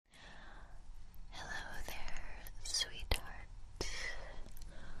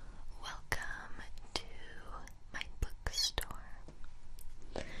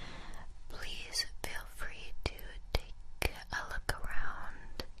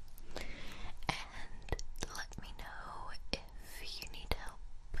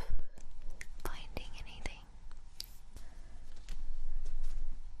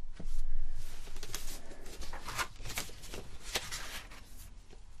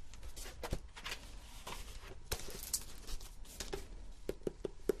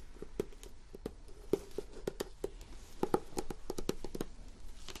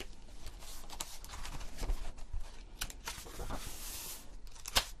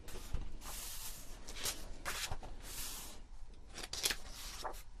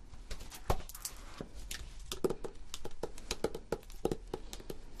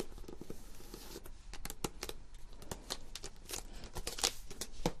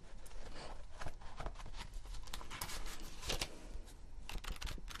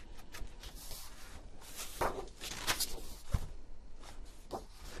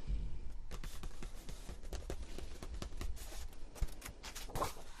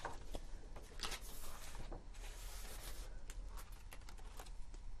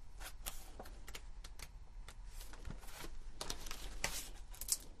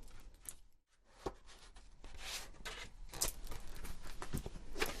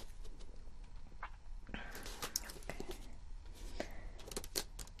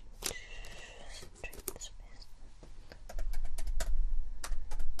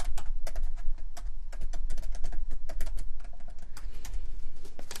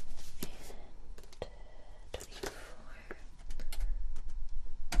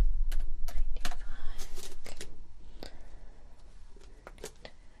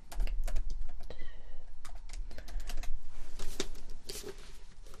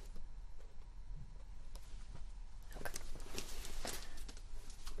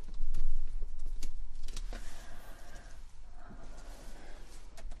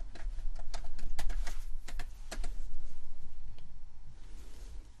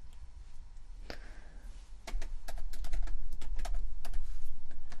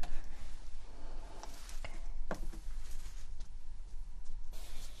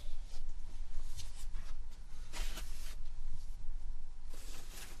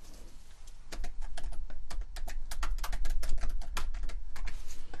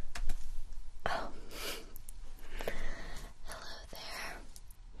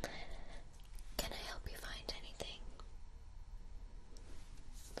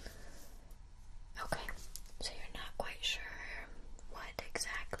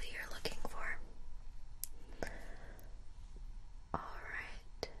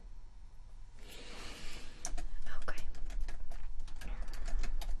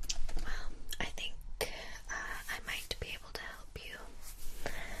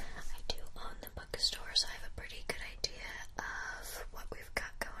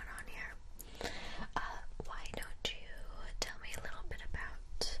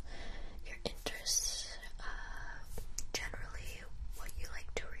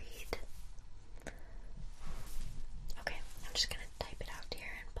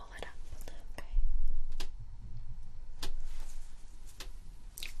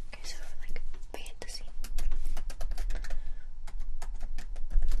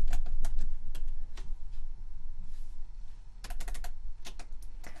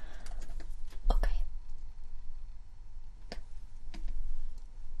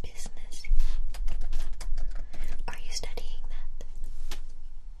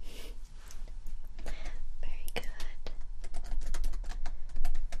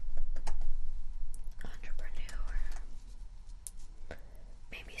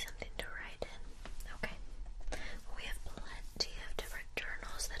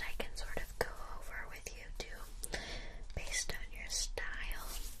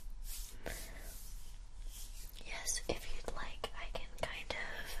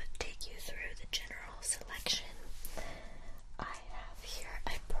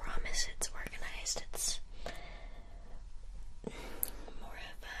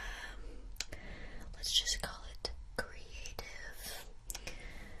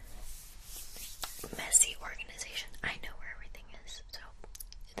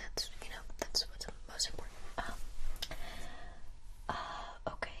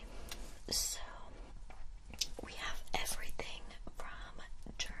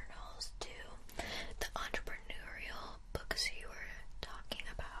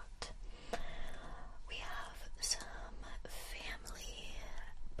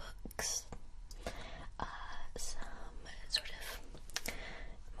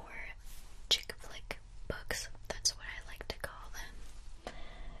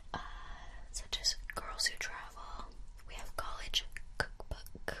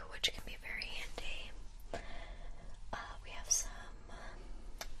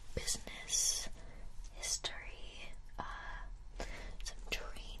business, history, some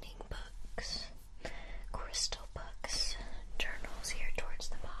training books, crystal books, journals here towards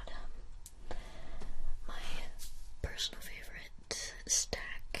the bottom. My personal favorite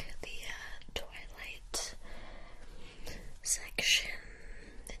stack, the Twilight section.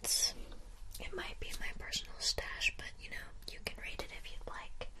 It might be my personal stash, but you know, you can read it if you'd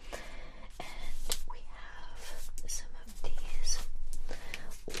like. And we have some of these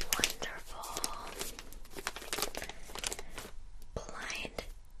wonderful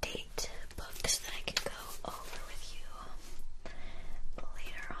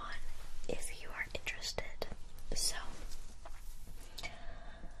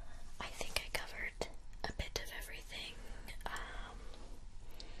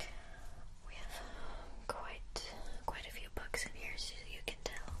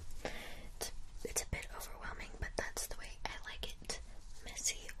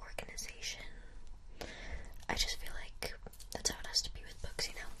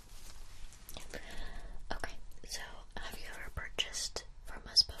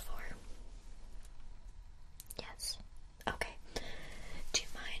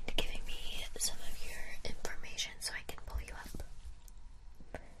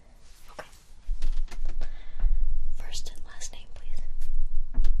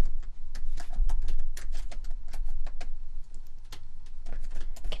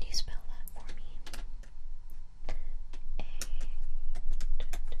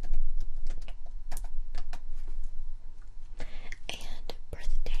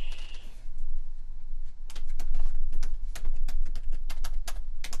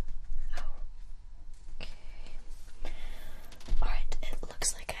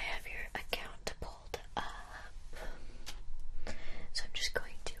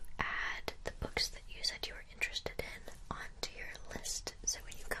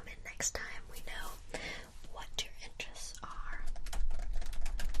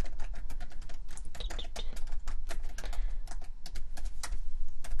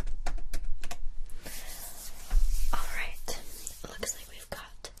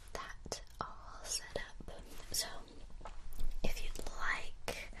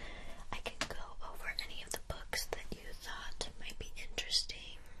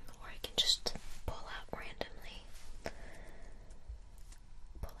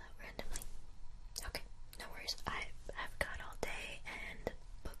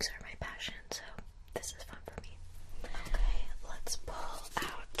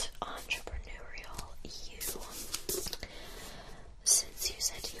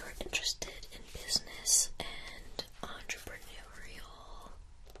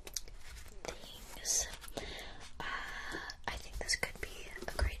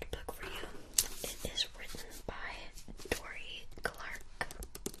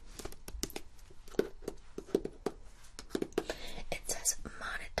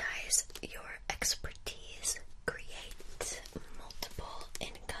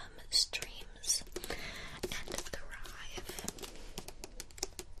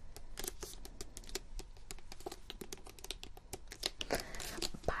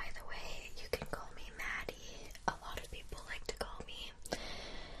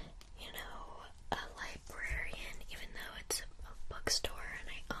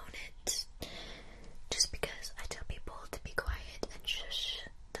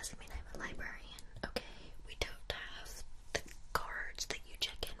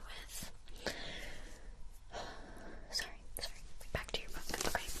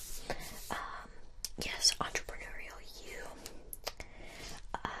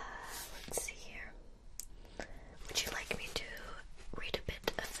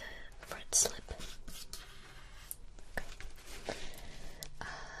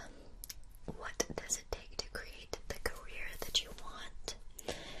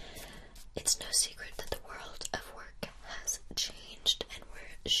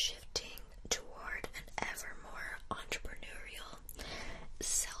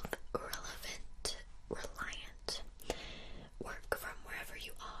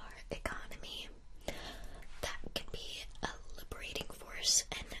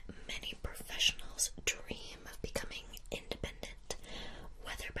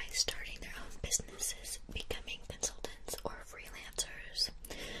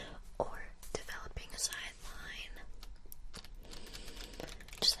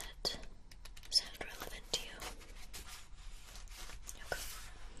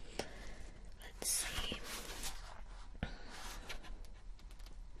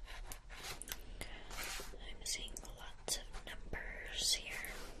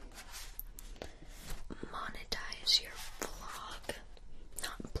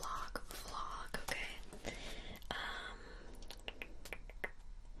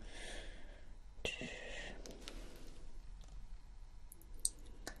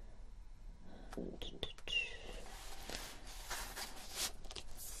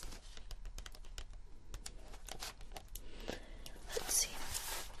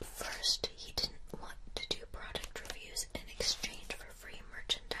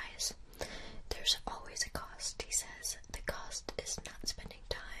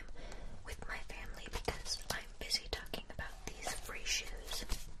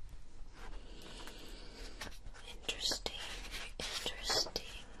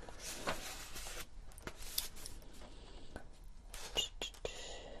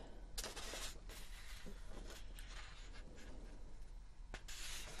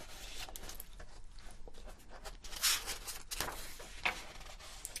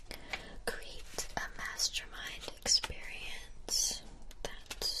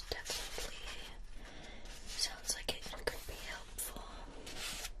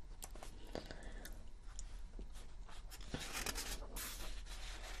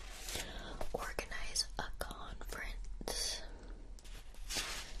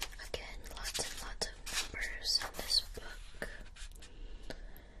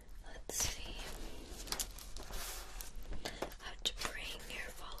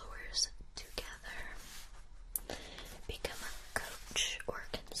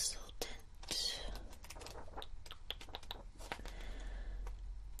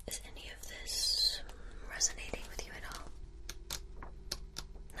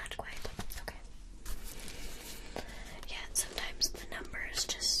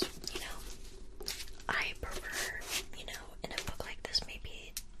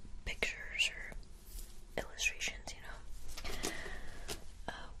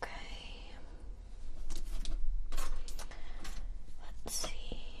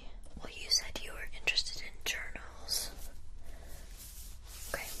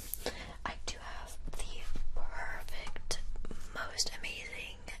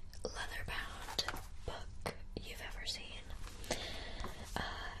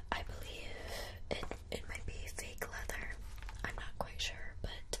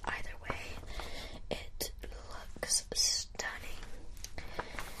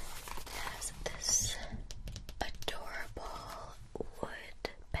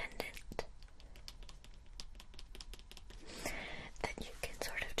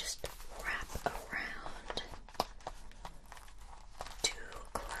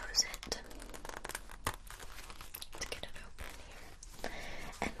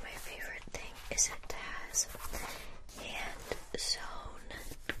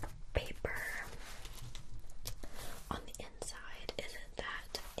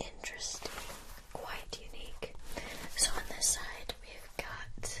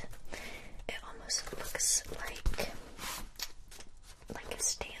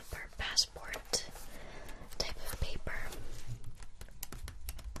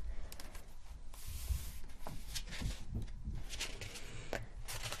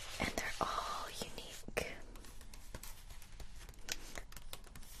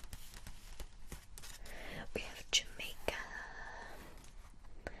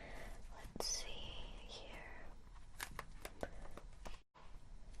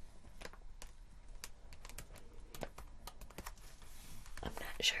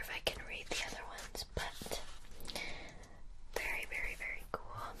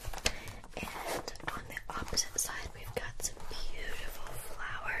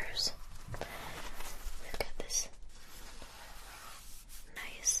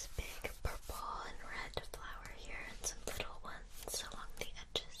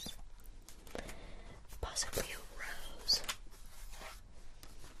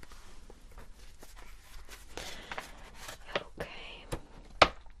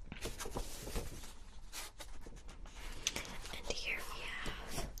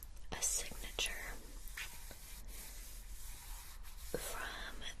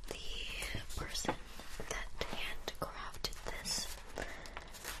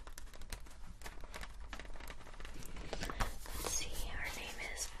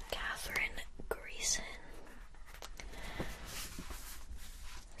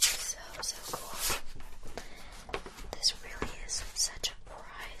so cool. This really is such a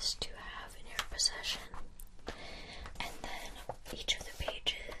prize to have in your possession. And then each of the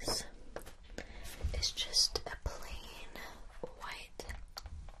pages is just a plain white,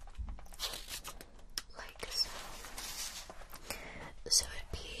 like so. So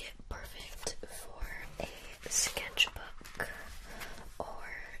it'd be perfect for a sketchbook, or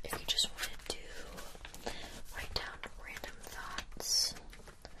if you just wanted to write down random thoughts,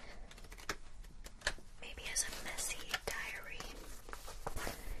 maybe as a messy diary,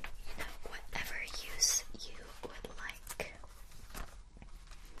 you know, whatever use you would like.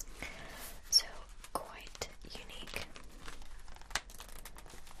 So, quite unique.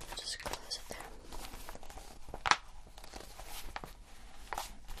 Just close it there.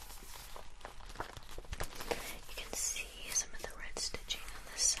 You can see some of the red stitching on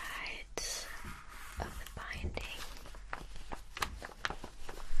the sides of the binding.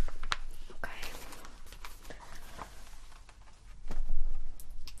 Okay.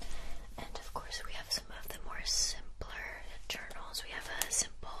 And of course we have some of the more simpler journals. We have a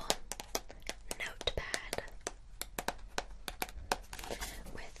simple notepad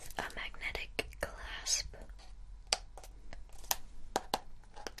with a magnetic clasp.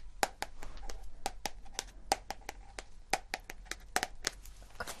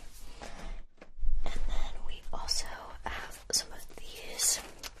 Okay. And then we also have some of these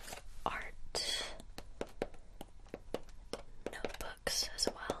art notebooks as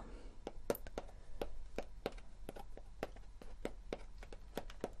well.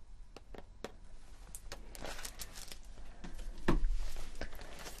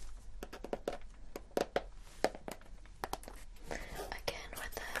 Again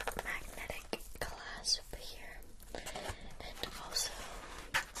with a magnetic clasp here, and also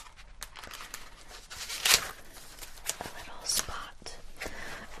a little spot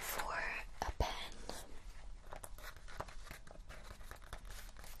for a pen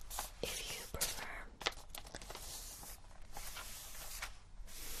if you prefer.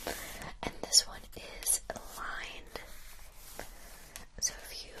 And this one is lined, so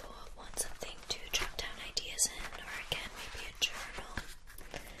if you want something to jot down ideas in, or again maybe a journal,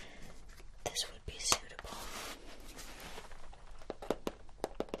 this would be suitable.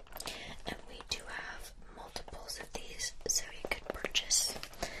 And we do have multiples of these, so you could purchase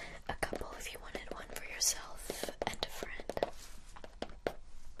a couple if you wanted one for yourself and a friend.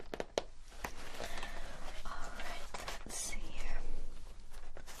 Alright, let's see here.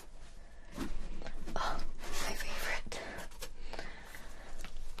 Oh, my favorite.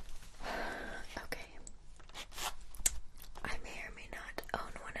 Okay. I may or may not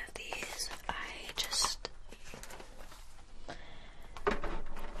own one of these.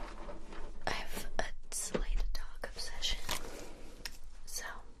 I have a slight dog obsession. So,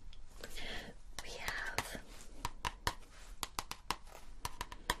 we have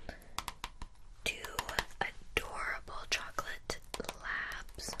two adorable chocolate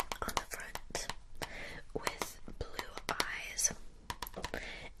labs on the front with blue eyes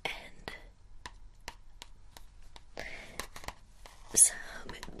and some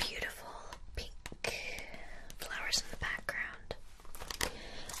beautiful pink flowers in the background.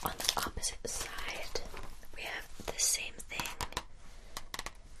 On the opposite side, we have the same thing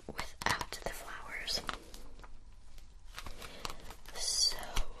without the flowers. So,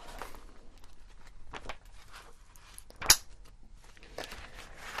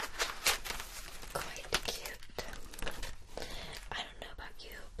 quite cute. I don't know about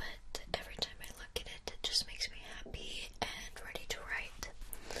you, but every time I look at it, it just makes me happy and ready to write.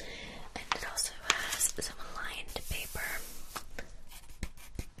 And it also has some lined paper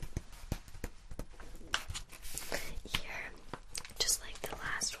here, just like the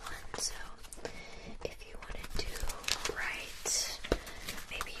last one. So if you wanted to write,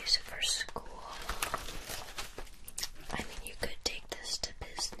 maybe use it for school. I mean, you could take this to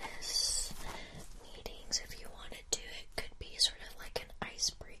business meetings if you wanted to. It could be sort of like an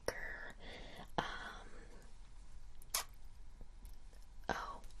icebreaker.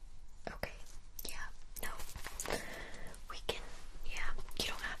 Oh, okay. Yeah, no. We can, yeah, you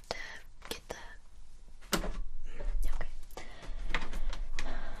don't have to get the, okay.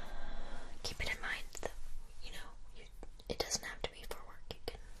 Keep it in mind that, you know, it doesn't have to be for work. You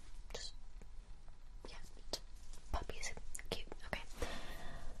can just, yeah, puppies, cute, okay.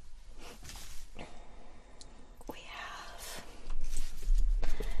 We have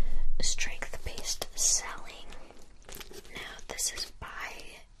strength-based selling. Now this is by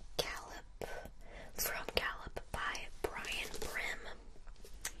Gallup, from Gallup by Brian Brim.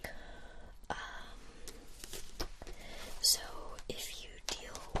 So if you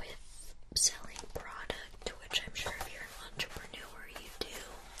deal with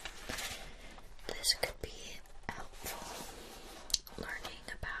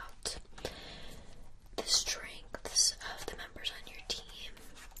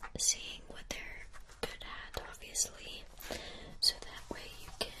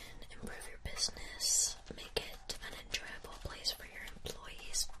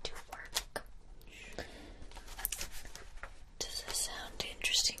sound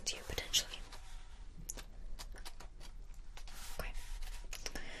interesting to you potentially? Okay.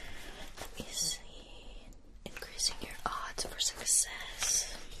 Let me see. Increasing your odds for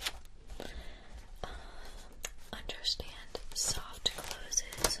success. Understand soft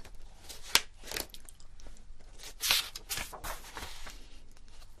closes.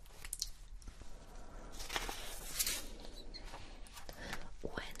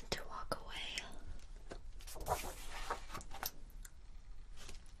 When to walk away.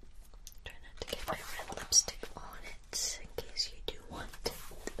 Try not to get my red lipstick on it in case you do want it.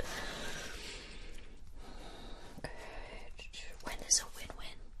 Okay. When is a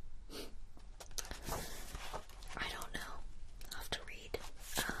win-win? I don't know. I'll have to read.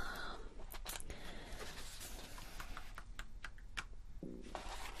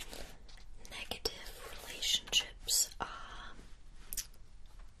 Negative relationships.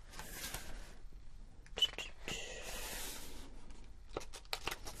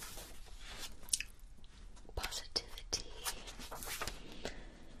 Positivity,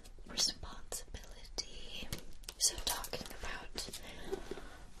 responsibility. So talking about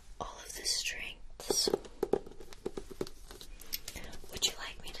all of the strengths. Would you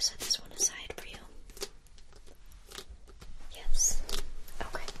like me to set this one aside for you? Yes.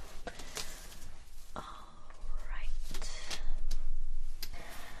 Okay. Alright.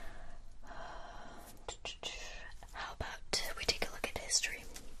 How about we take a look at history?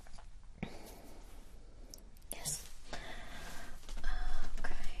 Yes.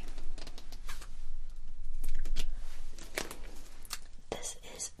 Okay. This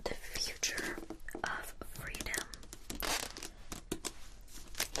is the future of freedom.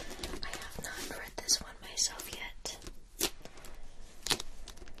 I have not read this one myself yet.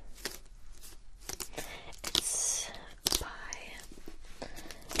 It's by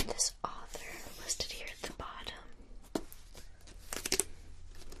this author listed here at the bottom.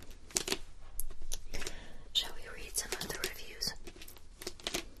 Shall we read some of the reviews?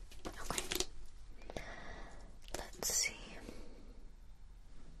 Okay. Let's see.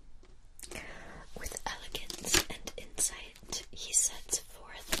 With elegance and insight, he sets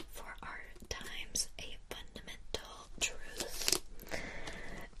forth for our times a fundamental truth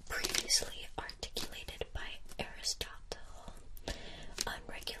previously articulated by Aristotle.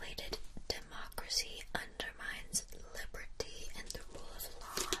 Unregulated democracy undermines liberty and the rule of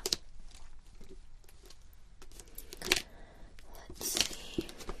law. Let's see.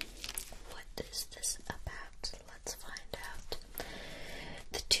 What is this about? Let's find out.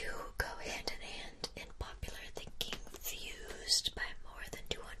 The two go hand in hand in popular thinking, fused by more than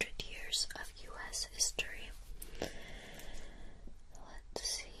 200 years of U.S. history. Let's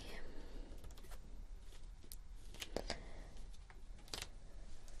see.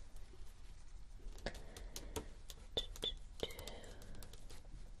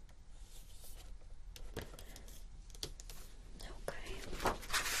 Okay.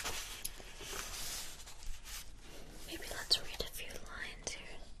 Maybe let's read a few lines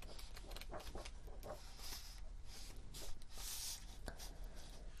here.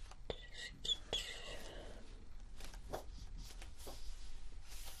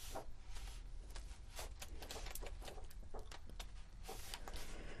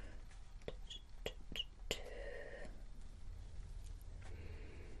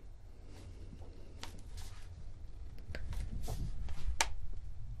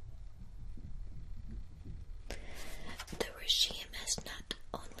 The regime has not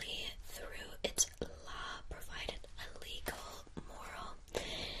only through its law provided a legal, moral,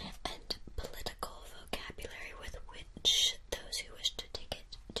 and political vocabulary with which those who wish to take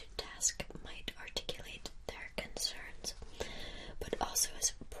it to task might articulate their concerns, but also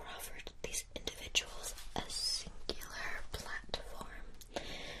has proffered these individuals a singular platform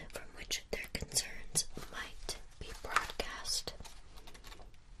from which their concerns might be broadcast.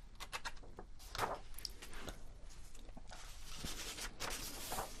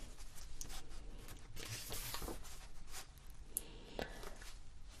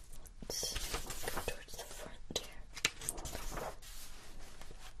 Let's go towards the front here.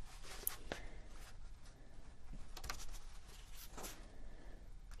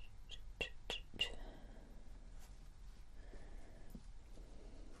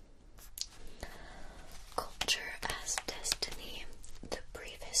 Culture as destiny. The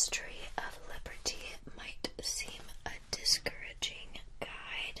brief history of liberty might seem a discouraging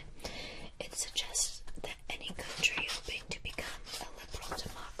guide. It suggests that any country hoping to become a liberal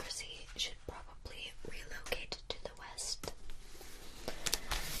democracy should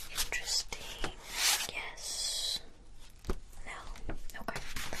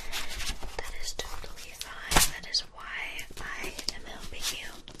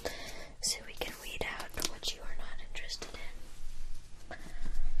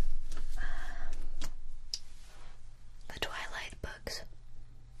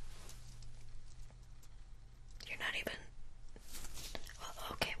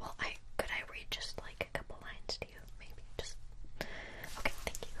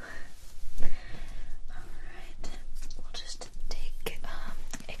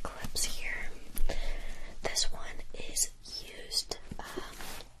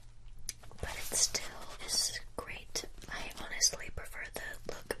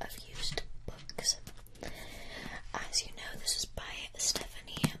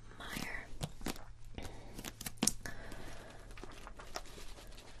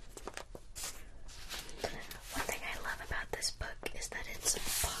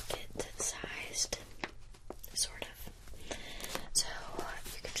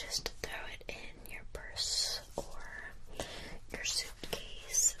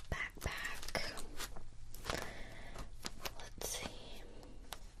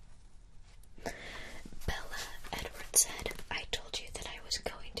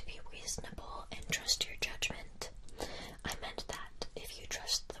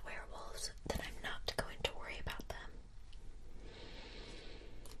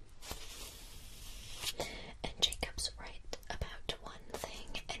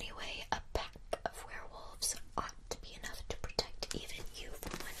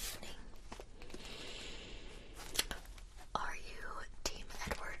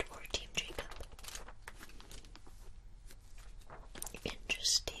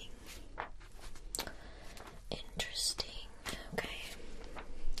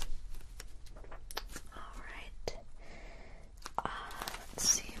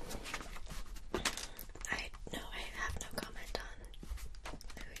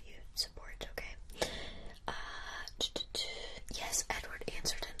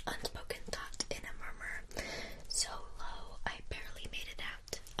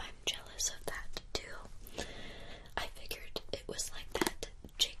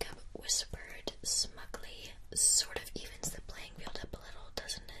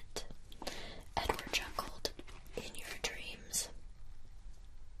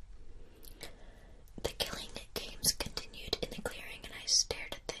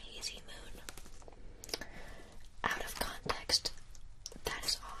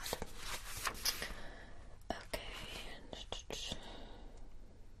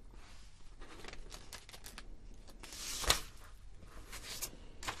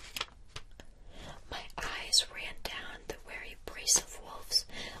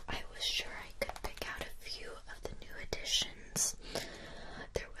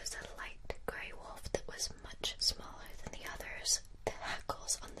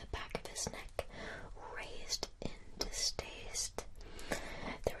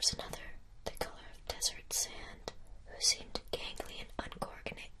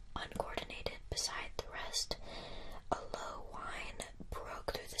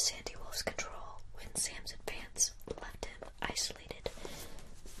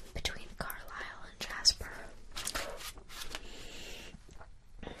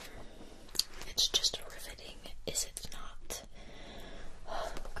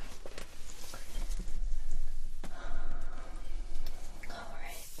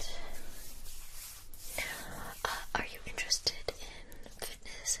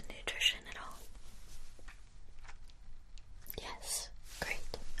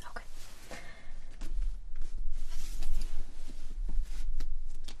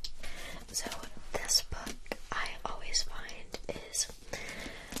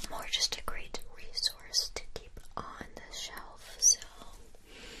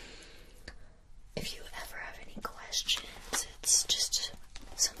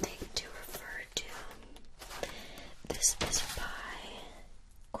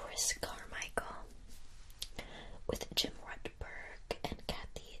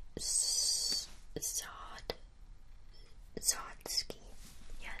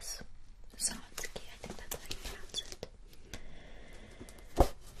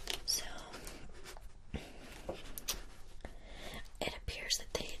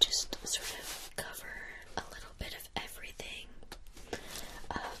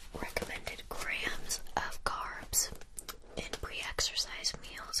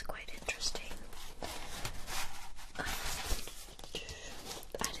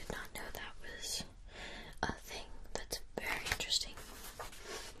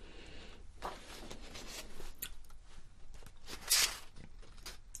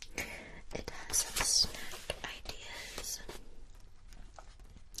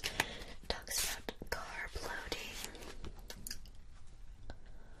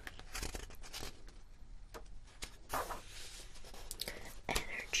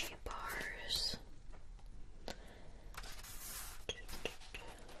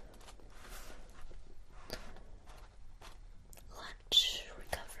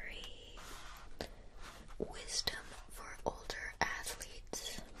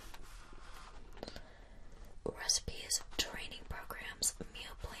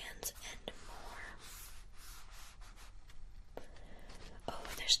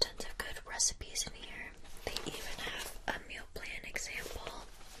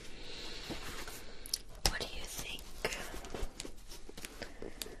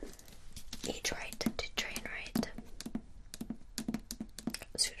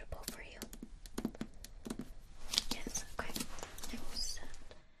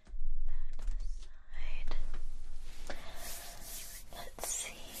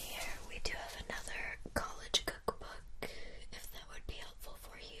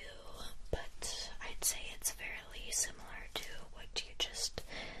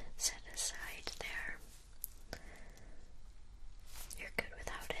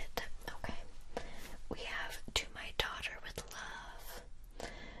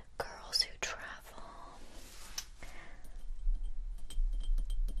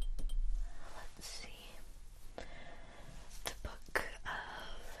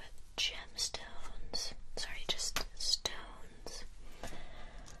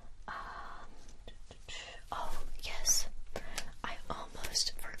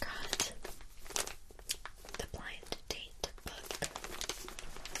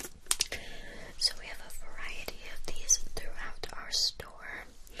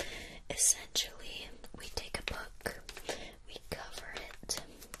essentially